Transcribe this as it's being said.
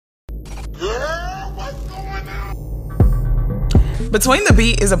Girl, what's going on? Between the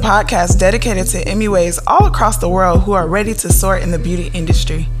Beat is a podcast dedicated to MUAs all across the world who are ready to soar in the beauty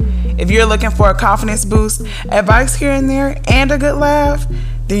industry. If you're looking for a confidence boost, advice here and there, and a good laugh,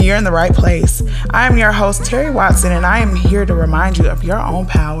 then you're in the right place. I am your host, Terry Watson, and I am here to remind you of your own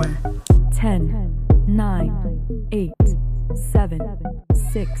power. 10, 9, 8, 7,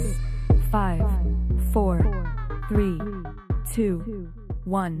 6, 5, 4, 3, 2,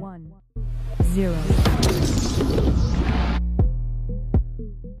 1, 0.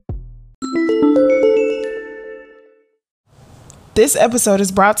 This episode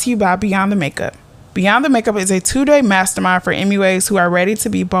is brought to you by Beyond the Makeup. Beyond the Makeup is a 2-day mastermind for MUAs who are ready to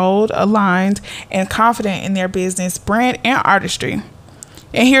be bold, aligned, and confident in their business, brand, and artistry.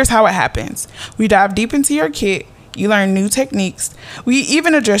 And here's how it happens. We dive deep into your kit, you learn new techniques, we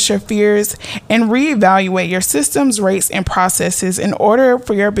even address your fears and reevaluate your systems, rates, and processes in order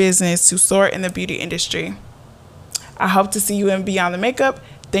for your business to soar in the beauty industry. I hope to see you in Beyond the Makeup.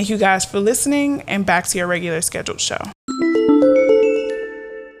 Thank you guys for listening, and back to your regular scheduled show.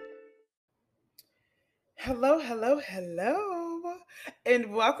 Hello,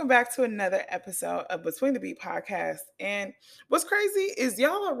 and welcome back to another episode of Between the Beat podcast. And what's crazy is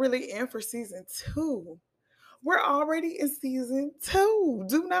y'all are really in for season 2. We're already in season 2.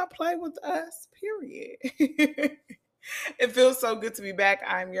 Do not play with us, period. It feels so good to be back.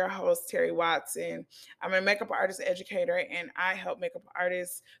 I'm your host, Terry Watson. I'm a makeup artist educator, and I help makeup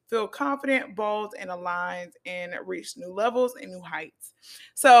artists feel confident, bold, and aligned and reach new levels and new heights.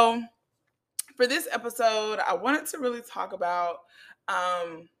 So for this episode, I wanted to really talk about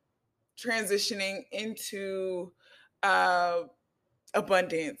transitioning into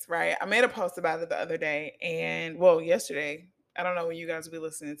abundance, right? I made a post about it the other day yesterday. I don't know when you guys will be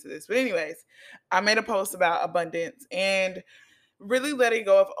listening to this, but anyways, I made a post about abundance and really letting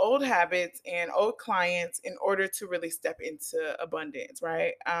go of old habits and old clients in order to really step into abundance,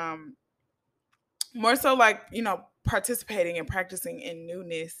 right? More so participating and practicing in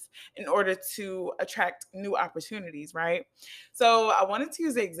newness in order to attract new opportunities, right? So I wanted to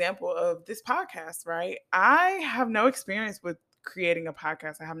use the example of this podcast, right? I have no experience with creating a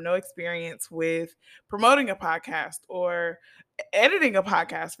podcast. I have no experience with promoting a podcast or editing a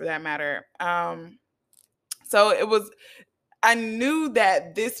podcast for that matter. I knew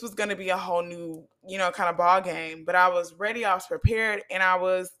that this was going to be a whole new, kind of ball game, but I was ready, I was prepared, and I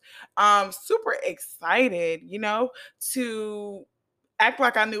was super excited, to act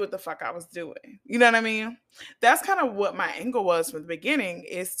like I knew what the fuck I was doing. You know what I mean? That's kind of what my angle was from the beginning,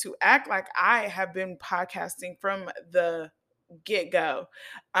 is to act like I have been podcasting from the get-go.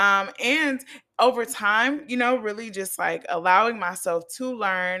 And over time, really just like allowing myself to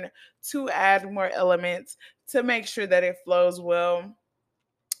learn, to add more elements, to make sure that it flows well,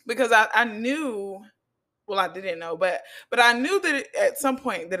 because I knew, well, I didn't know, but I knew that at some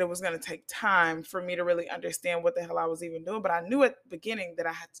point that it was going to take time for me to really understand what the hell I was even doing. But I knew at the beginning that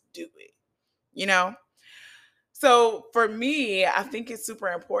I had to do it, So for me, I think it's super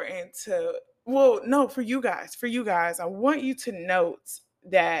important for you guys, I want you to note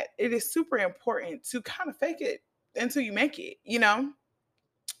that it is super important to kind of fake it until you make it,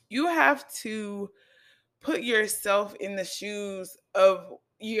 You have to put yourself in the shoes of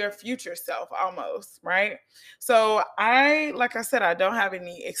your future self almost, right? So like I said, I don't have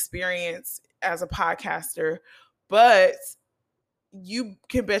any experience as a podcaster, but you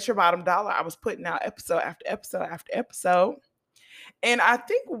can bet your bottom dollar I was putting out episode after episode after episode. And I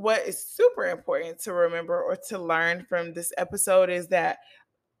think what is super important to remember or to learn from this episode is that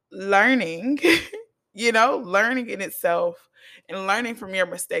learning, learning in itself and learning from your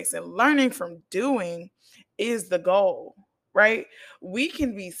mistakes and learning from doing is the goal, right? We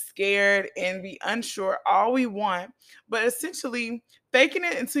can be scared and be unsure all we want, but essentially faking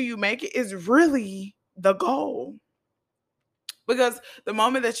it until you make it is really the goal. Because the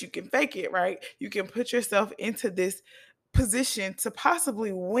moment that you can fake it, right, you can put yourself into this position to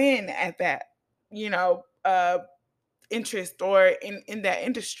possibly win at that, interest or in that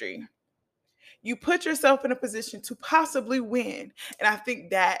industry. You put yourself in a position to possibly win. And I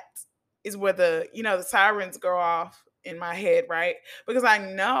think that is where the sirens go off in my head, right? Because I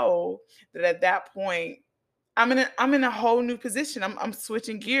know that at that point, I'm in a whole new position. I'm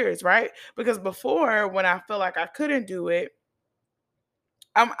switching gears, right? Because before, when I felt like I couldn't do it,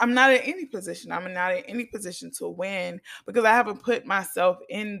 I'm not in any position. I'm not in any position to win because I haven't put myself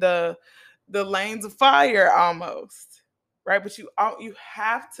in the lanes of fire almost, right? But you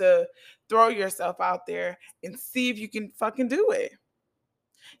have to throw yourself out there and see if you can fucking do it.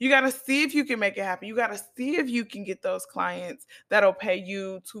 You got to see if you can make it happen. You got to see if you can get those clients that'll pay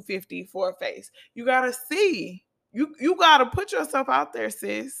you $250 for a face. You got to see. You got to put yourself out there,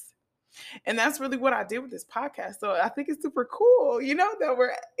 sis. And that's really what I did with this podcast. So I think it's super cool, that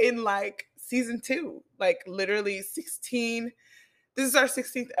we're in like season 2, like literally 16. This is our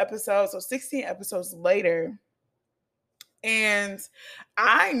 16th episode. So 16 episodes later. And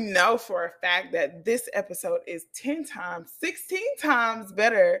I know for a fact that this episode is 16 times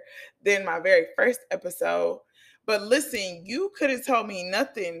better than my very first episode. But listen, you could have told me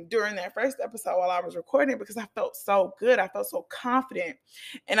nothing during that first episode while I was recording because I felt so good. I felt so confident.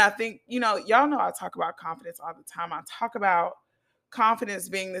 And I think, y'all know I talk about confidence all the time. I talk about confidence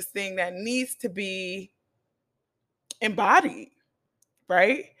being this thing that needs to be embodied,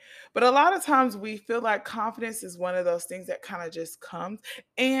 right? But a lot of times we feel like confidence is one of those things that kind of just comes.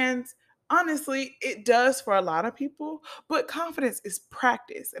 And honestly, it does for a lot of people, but confidence is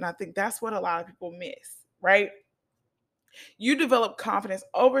practice. And I think that's what a lot of people miss, right? You develop confidence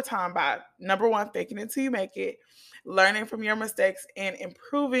over time by, number one, faking it till you make it, learning from your mistakes and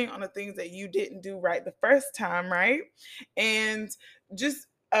improving on the things that you didn't do right the first time, right? And just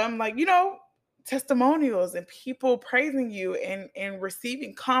testimonials and people praising you and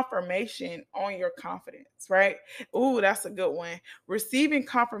receiving confirmation on your confidence, right? Ooh, that's a good one. Receiving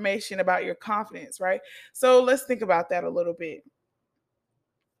confirmation about your confidence, right? So let's think about that a little bit.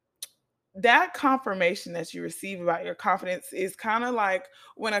 That confirmation that you receive about your confidence is kind of like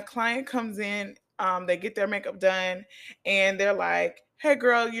when a client comes in, they get their makeup done and they're like, hey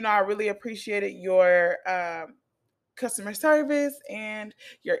girl, I really appreciated your customer service and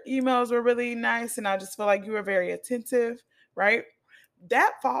your emails were really nice. And I just feel like you were very attentive, right?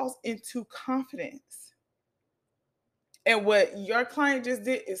 That falls into confidence. And what your client just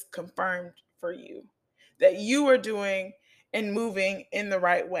did is confirmed for you that you are doing and moving in the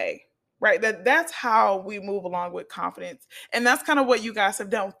right way. Right. That's how we move along with confidence. And that's kind of what you guys have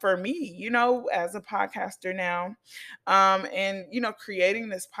done for me, as a podcaster now. And, creating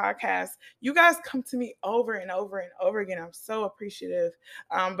this podcast, you guys come to me over and over and over again. I'm so appreciative.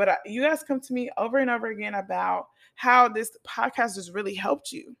 But you guys come to me over and over again about how this podcast has really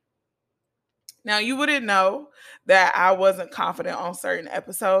helped you. Now, you wouldn't know that I wasn't confident on certain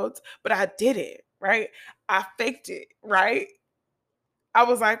episodes, but I did it, right? I faked it, right? I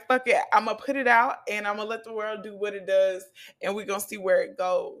was like, fuck it. I'm going to put it out and I'm going to let the world do what it does and we're going to see where it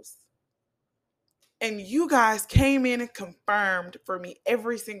goes. And you guys came in and confirmed for me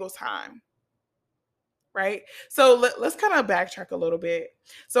every single time, right? So let's kind of backtrack a little bit.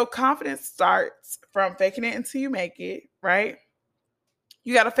 So confidence starts from faking it until you make it, right?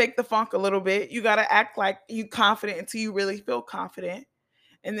 You got to fake the funk a little bit. You got to act like you confident until you really feel confident.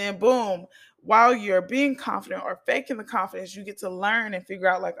 And then boom, while you're being confident or faking the confidence, you get to learn and figure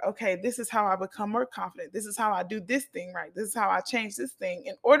out like, okay, this is how I become more confident. This is how I do this thing right. This is how I change this thing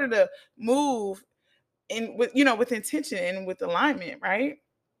in order to move in with intention and with alignment, right?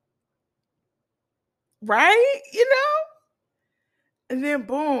 Right? And then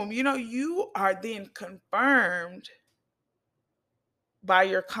boom, you are then confirmed by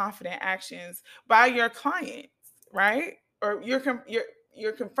your confident actions, by your clients, right? Or you're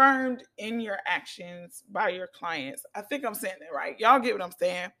confirmed in your actions by your clients. I think I'm saying that right. Y'all get what I'm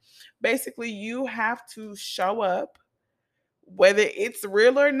saying? Basically, you have to show up, whether it's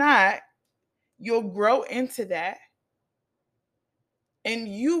real or not. You'll grow into that. And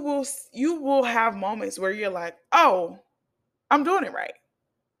you will have moments where you're like, oh, I'm doing it right.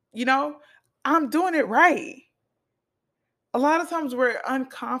 I'm doing it right. A lot of times we're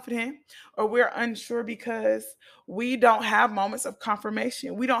unconfident or we're unsure because we don't have moments of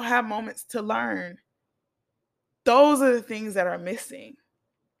confirmation. We don't have moments to learn. Those are the things that are missing.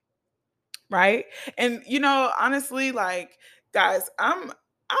 Right? And honestly, like, guys, I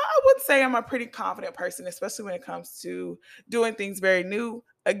would say I'm a pretty confident person, especially when it comes to doing things very new.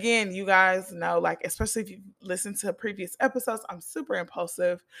 Again, you guys know, like, especially if you listen to previous episodes, I'm super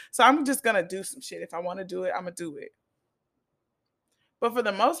impulsive. So I'm just going to do some shit. If I want to do it, I'm going to do it. But for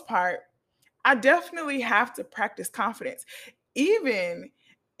the most part, I definitely have to practice confidence, even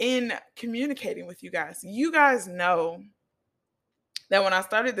in communicating with you guys. You guys know that when I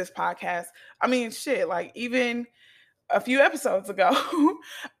started this podcast, like even a few episodes ago,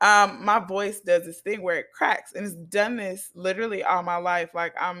 my voice does this thing where it cracks, and it's done this literally all my life.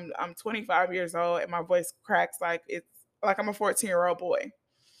 Like I'm 25 years old and my voice cracks like it's like I'm a 14-year-old boy.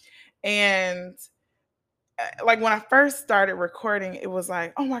 And like when I first started recording, it was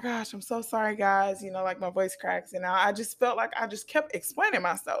like, oh my gosh, I'm so sorry, guys. Like my voice cracks. And I just felt like I just kept explaining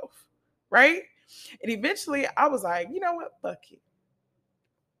myself, right? And eventually I was like, you know what? Fuck it.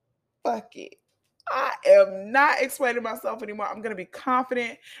 fuck it. I am not explaining myself anymore. I'm going to be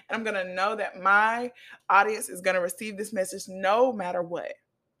confident, and I'm going to know that my audience is going to receive this message no matter what.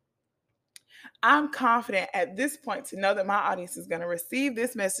 I'm confident at this point to know that my audience is going to receive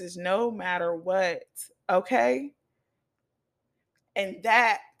this message no matter what. Okay? And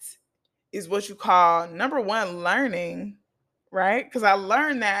that is what you call, number one, learning, right? Because I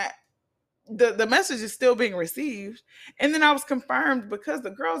learned that the message is still being received. And then I was confirmed because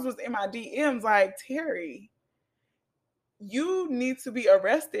the girls was in my DMs like, Terry, you need to be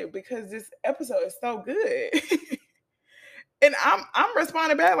arrested because this episode is so good. And I'm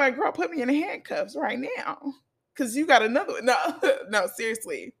responding back like, girl, put me in handcuffs right now. Cause you got another one. No,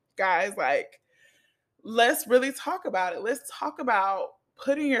 seriously, guys, like, let's really talk about it. Let's talk about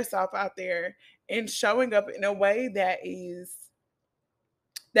putting yourself out there and showing up in a way that is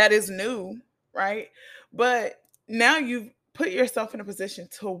new, right? But now you've put yourself in a position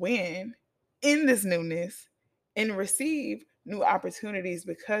to win in this newness and receive new opportunities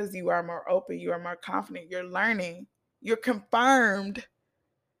because you are more open, you are more confident, you're learning, you're confirmed.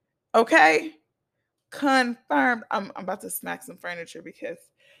 Okay? Confirmed. I'm about to smack some furniture because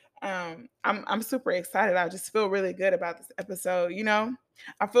I'm super excited. I just feel really good about this episode, you know?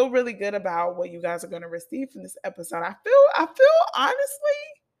 I feel really good about what you guys are going to receive from this episode. I feel honestly,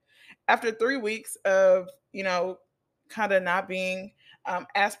 after 3 weeks of, you know, kind of not being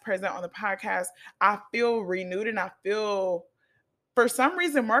as present on the podcast, I feel renewed and I feel for some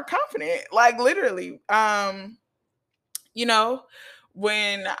reason more confident. Like literally, you know,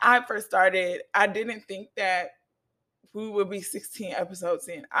 when I first started, I didn't think that we would be 16 episodes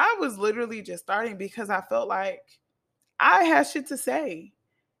in. I was literally just starting because I felt like I had shit to say.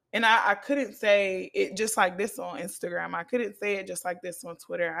 And I couldn't say it just like this on Instagram. I couldn't say it just like this on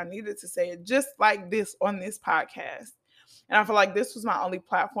Twitter. I needed to say it just like this on this podcast. And I feel like this was my only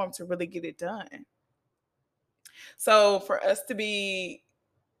platform to really get it done. So for us to be,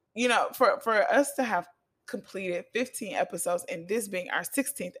 you know, for us to have completed 15 episodes and this being our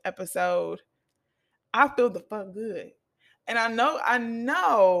 16th episode, I feel the fuck good. And I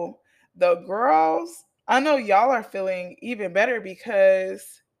know the girls, I know y'all are feeling even better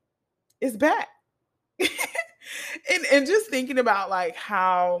because it's back. and just thinking about like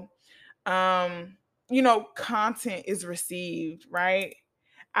how you know, content is received, right?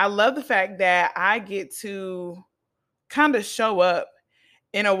 I love the fact that I get to kind of show up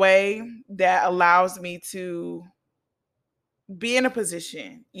in a way that allows me to be in a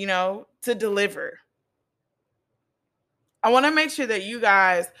position, you know, to deliver. I want to make sure that you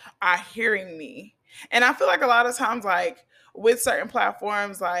guys are hearing me. And I feel like a lot of times, like with certain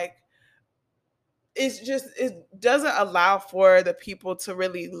platforms, like it doesn't allow for the people to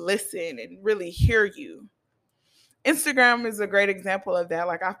really listen and really hear you. Instagram is a great example of that.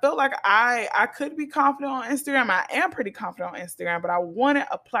 Like I felt like I could be confident on Instagram. I am pretty confident on Instagram, but I wanted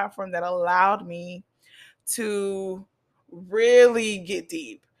a platform that allowed me to really get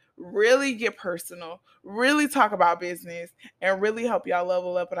deep, really get personal, really talk about business, and really help y'all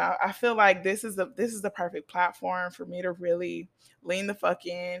level up. And I feel like this is the perfect platform for me to really lean the fuck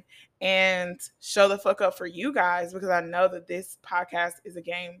in and show the fuck up for you guys, because I know that this podcast is a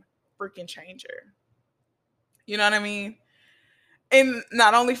game freaking changer. You know what I mean? And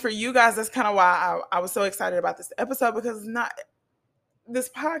not only for you guys, that's kind of why I was so excited about this episode, because this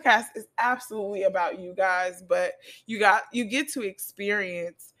podcast is absolutely about you guys, but you get to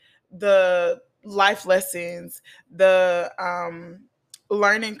experience the life lessons, the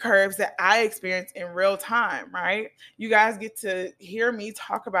learning curves that I experience in real time, right? You guys get to hear me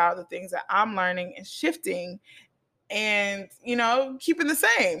talk about the things that I'm learning and shifting and, you know, keeping the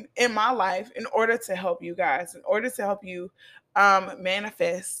same in my life in order to help you guys, in order to help you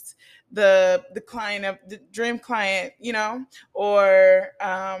manifest the client of the dream client, you know, or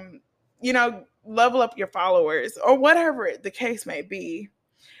you know, level up your followers or whatever the case may be.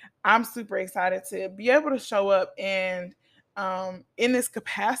 I'm super excited to be able to show up in this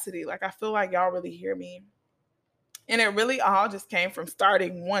capacity. Like I feel like y'all really hear me. And it really all just came from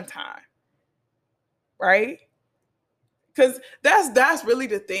starting one time. Right? Because that's really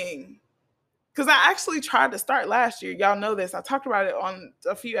the thing. Because I actually tried to start last year. Y'all know this. I talked about it on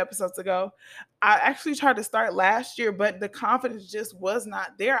a few episodes ago. I actually tried to start last year, but the confidence just was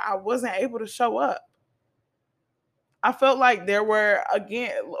not there. I wasn't able to show up. I felt like there were,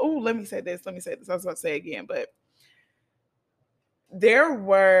 again, let me say this. I was about to say again, but there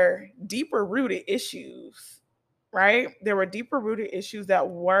were deeper rooted issues, right? There were deeper rooted issues that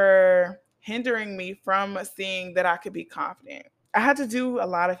were hindering me from seeing that I could be confident. I had to do a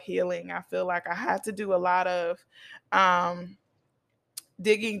lot of healing. I feel like I had to do a lot of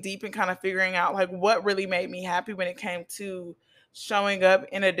digging deep and kind of figuring out like what really made me happy when it came to showing up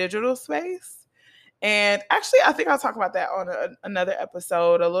in a digital space. And actually, I think I'll talk about that on another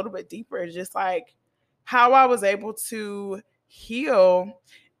episode a little bit deeper, just like how I was able to heal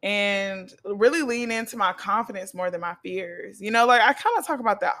and really lean into my confidence more than my fears. Like I kind of talk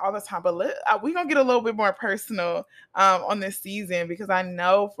about that all the time, but we're going to get a little bit more personal on this season, because I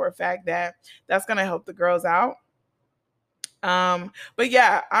know for a fact that that's going to help the girls out. But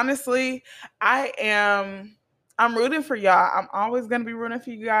yeah, honestly, I'm rooting for y'all. I'm always going to be rooting for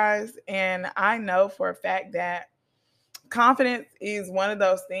you guys. And I know for a fact that confidence is one of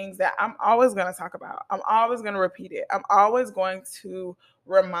those things that I'm always going to talk about. I'm always going to repeat it. I'm always going to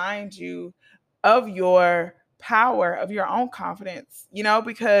remind you of your power, of your own confidence,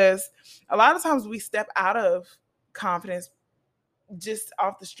 because a lot of times we step out of confidence just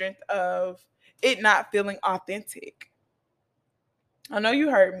off the strength of it not feeling authentic. I know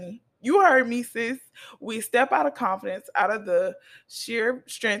you heard me. You heard me, sis. We step out of confidence, out of the sheer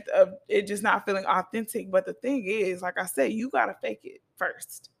strength of it just not feeling authentic. But the thing is, like I said, you got to fake it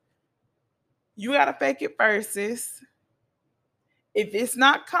first. You got to fake it first, sis. If it's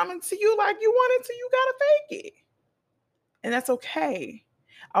not coming to you like you want it to, you got to fake it. And that's okay.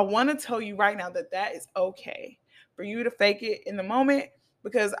 I want to tell you right now that is okay for you to fake it in the moment,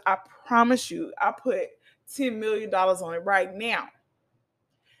 because I promise you, I put $10 million on it right now,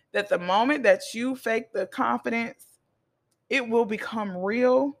 that the moment that you fake the confidence, it will become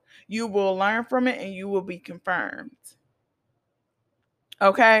real. You will learn from it and you will be confirmed.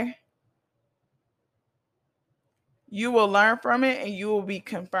 Okay? You will learn from it and you will be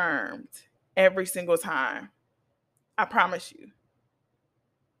confirmed every single time. I promise you.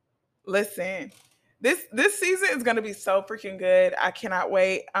 Listen, this season is going to be so freaking good. I cannot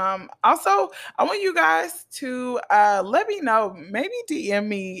wait. Also, I want you guys to let me know, maybe DM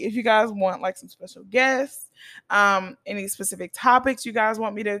me if you guys want like some special guests, any specific topics you guys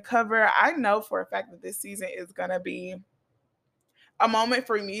want me to cover. I know for a fact that this season is going to be a moment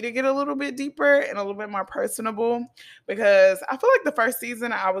for me to get a little bit deeper and a little bit more personable, because I feel like the first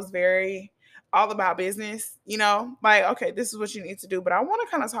season I was very all about business, like, okay, this is what you need to do. But I want to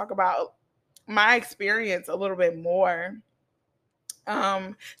kind of talk about my experience a little bit more,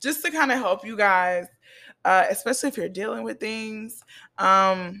 just to kind of help you guys, especially if you're dealing with things.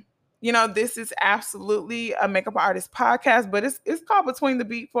 This is absolutely a makeup artist podcast, but it's called Between the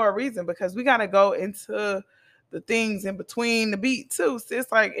Beat for a reason, because we got to go into the things in between the beat too. So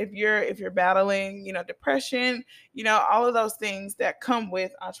it's like if you're battling, depression, all of those things that come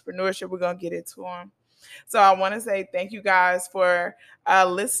with entrepreneurship, we're gonna get into them. So I want to say thank you guys for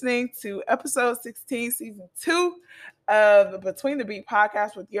listening to episode 16, season 2 of the Between the Beat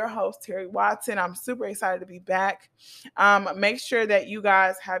podcast with your host, Terry Watson. I'm super excited to be back. Make sure that you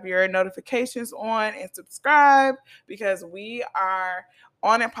guys have your notifications on and subscribe, because we are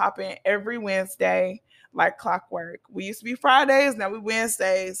on and popping every Wednesday like clockwork. We used to be Fridays, now we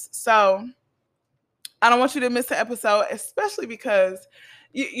Wednesdays. So I don't want you to miss an episode, especially because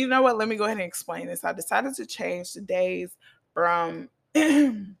you know what? Let me go ahead and explain this. I decided to change the days from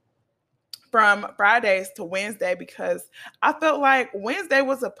Fridays to Wednesday, because I felt like Wednesday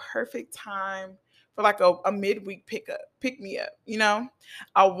was a perfect time for like a midweek pick me up.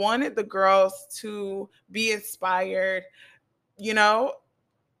 I wanted the girls to be inspired,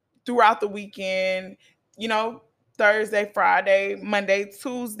 throughout the weekend, Thursday, Friday, Monday,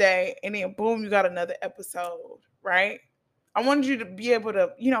 Tuesday, and then boom, you got another episode, right? I wanted you to be able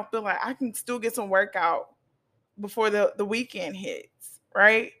to, feel like I can still get some workout before the weekend hits,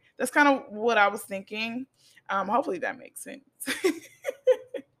 right? That's kind of what I was thinking. Hopefully that makes sense.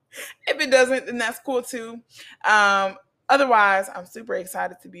 If it doesn't, then that's cool too. Otherwise, I'm super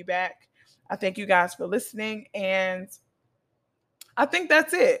excited to be back. I thank you guys for listening, and I think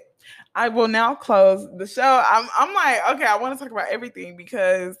that's it. I will now close the show. I'm like, okay, I want to talk about everything,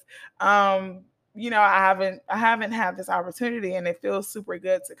 because I haven't had this opportunity, and it feels super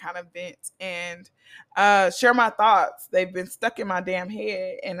good to kind of vent and share my thoughts. They've been stuck in my damn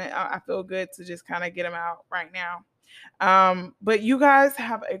head, and I feel good to just kind of get them out right now. But you guys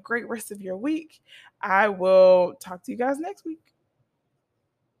have a great rest of your week. I will talk to you guys next week.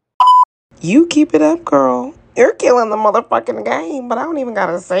 You keep it up, girl. You're killing the motherfucking game, but I don't even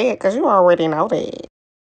gotta say it because you already know that.